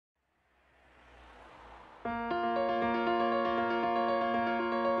Here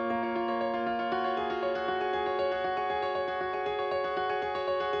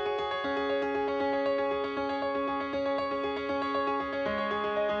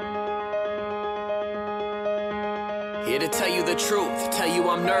to tell you the truth, tell you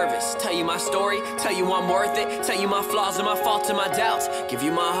I'm nervous, tell you my story, tell you I'm worth it, tell you my flaws and my faults and my doubts, give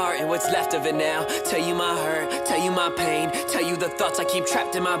you my heart and what's left of it now, tell you my hurt, tell you my pain, tell you the thoughts I keep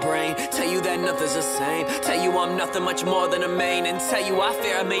trapped in my brain, tell you that nothing's the same, tell you I'm nothing much more than a main, and tell you I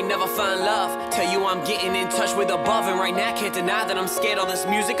fear I may never find love, tell you I'm getting in touch with above, and right now can't deny that I'm scared all this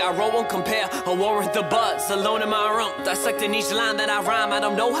music I wrote won't compare or warrant the buzz, alone in my room, dissecting each line that I rhyme, I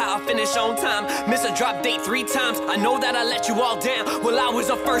don't know how I finish on time, miss a drop date 3 times, I know that I let you all down. Well, I was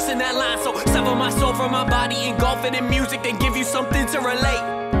the first in that line, so sever my soul from my body, engulf it in music, then give you something to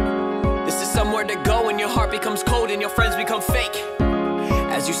relate. This is somewhere to go when your heart becomes cold and your friends become fake.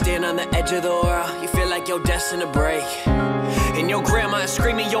 As you stand on the edge of the world, you feel like you're destined to break. And your grandma is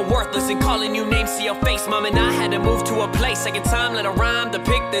screaming you're worthless and calling you names to your face. Mom and I had to move to a place, second time let a rhyme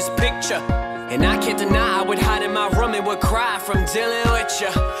depict this picture. And I can't deny I would hide in my room and would cry from dealing with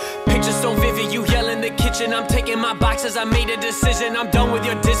you. Picture so vivid, you yell in the kitchen. I'm taking my boxes, I made a decision. I'm done with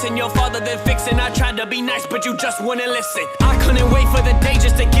your dissing, your father then fixing. I tried to be nice, but you just wouldn't listen. I couldn't wait for the day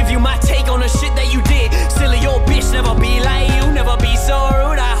just to give you my take on the shit that you did. Silly old bitch, never be like you, never be so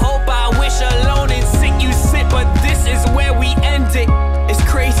rude. I hope, I wish alone and sick you sit, but this is where we end it. It's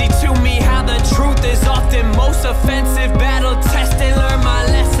crazy to me how the truth is often most offensive. Battle tested, learn my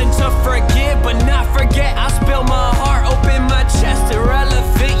lesson to forgive but not forget. I spill my heart, open my chest.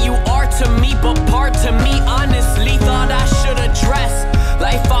 Irrelevant you are to me, but part to me honestly thought I should address.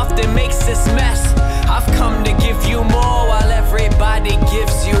 Life often makes this mess. I've come to give you more while everybody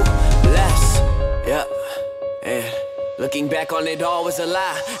gives you less. Yep, and looking back on it all was a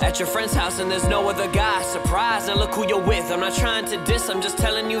lie. At your friend's house and there's no other guy. Surprise, and look who you're with. I'm not trying to diss, I'm just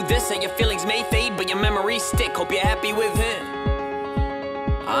telling you this, that your feelings may fade but your memories stick. Hope you're happy with him.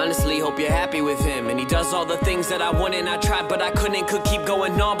 Honestly, hope you're happy with him. And he does all the things that I wanted and I tried but I couldn't, could keep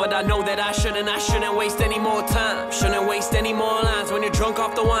going on. But I know that I shouldn't waste any more time. Shouldn't waste any more lines. When you're drunk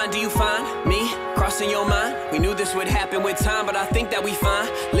off the wine, do you find me crossing your mind? We knew this would happen with time, but I think that we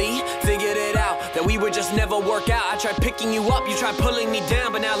finally figured it out, that we would just never work out. I tried picking you up, you tried pulling me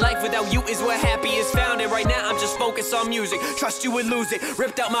down, but now life without you is where happy is found. And right now I'm just focused on music. Trust you would lose it.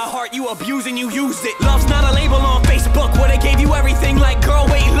 Ripped out my heart, you abused and you used it. Love's not a label on Facebook. Would've gave you everything like girl,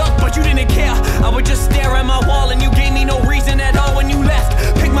 wait, look, but you didn't care. I would just stare at my wall and you gave me no reason at all when you left.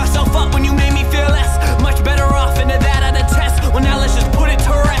 Pick myself up when you made me feel less. Much better off into that I detest. Well, now let's just put it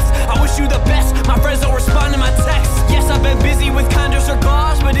to rest. I wish you the best. My friends don't respond to my texts. Yes, I've been busy with Kindest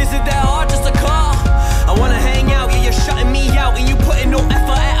cigars, but is it that hard just to call? I wanna hang out, yeah, you're shutting me out and you putting no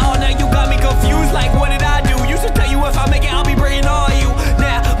effort at all. Now you got me confused, like what did I do? Used to tell you if I make it, I'll be bringing all you.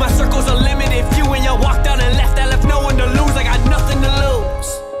 Now my circles are limited, few, and you walked out and left. I left no one to lose, I got nothing to lose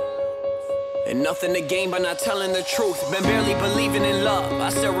and nothing to gain by not telling the truth. Been barely believing in love, I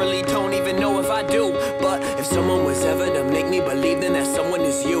still really don't even know if I do. But if someone was ever to make me believe, then that someone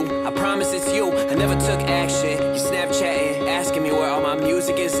is you. I promise it's you, I never took action. You Snapchatting, asking me where all my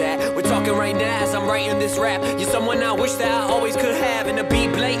music is at. We're talking right now as I'm writing this rap. You're someone I wish that I always could have. And to be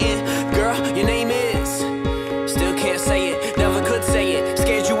blatant, girl, your name is, still can't say it, never could say it.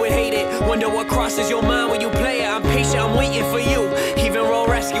 Scared you would hate it, wonder what crosses your mind when you play it. I'm patient, I'm waiting for you. Even roll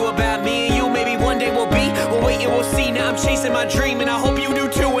rescue about me and you. Maybe one day we'll wait and we'll see. Now I'm chasing my dream and I hope